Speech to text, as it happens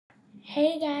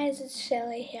Hey guys, it's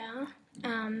Shelly here.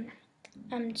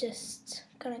 I'm just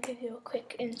gonna give you a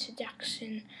quick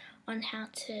introduction on how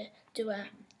to do a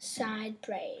side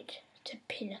braid to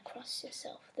pin across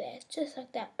yourself there, just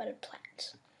like that, but a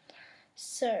plait.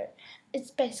 So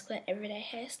it's basically an everyday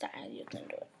hairstyle. You can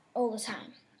do it all the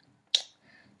time.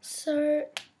 So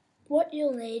what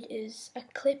you'll need is a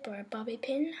clip or a bobby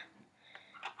pin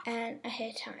and a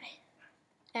hair tie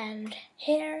and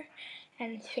hair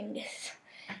and fingers.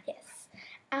 Yes.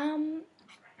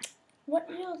 What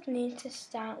you'll need to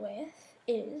start with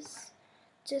is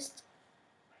just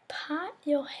part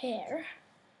your hair,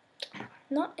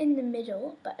 not in the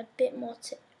middle, but a bit more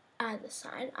to either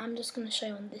side. I'm just going to show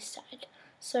you on this side.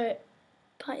 So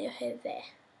part your hair there.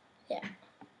 Yeah,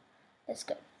 that's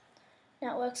good.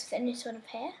 Now it works with any sort of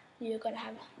hair. You've got to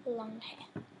have long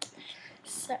hair.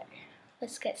 So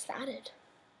let's get started.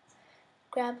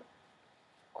 Grab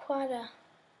quite a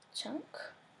chunk.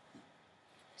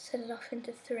 Set it off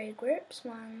into 3 groups,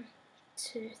 1,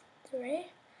 2, 3.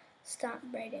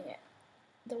 Start braiding it.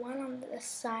 The one on the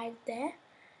side there,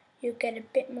 you'll get a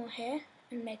bit more hair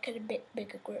and make it a bit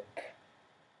bigger group.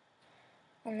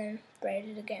 And then braid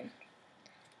it again.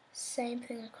 Same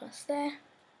thing across there.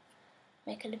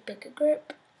 Make it a bigger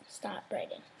group, start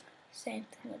braiding. Same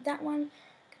thing with that one,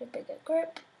 get a bigger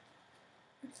group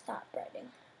and start braiding.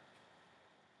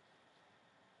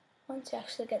 Once you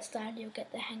actually get started, you'll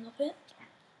get the hang of it.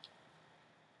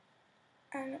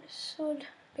 And it should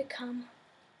become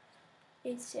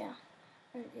easier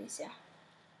and easier.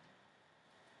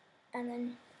 And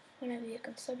then whenever you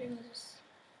can stop, you can just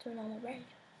do a normal braid.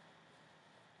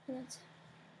 And that's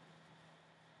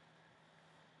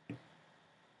it.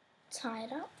 Tie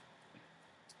it up,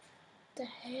 the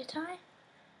hair tie.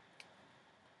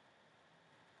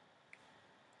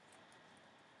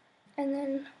 And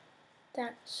then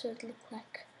that should look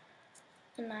like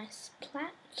a nice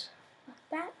plait, like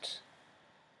that.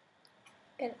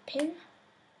 Get a pin,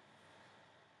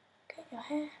 get your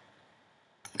hair,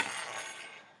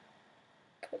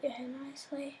 put your hair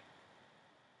nicely,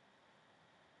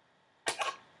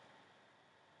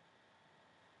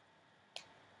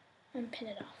 and pin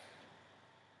it off.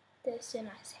 There's your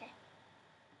nice hair.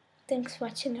 Thanks for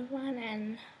watching everyone,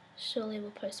 and surely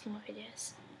we'll post more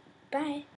videos. Bye!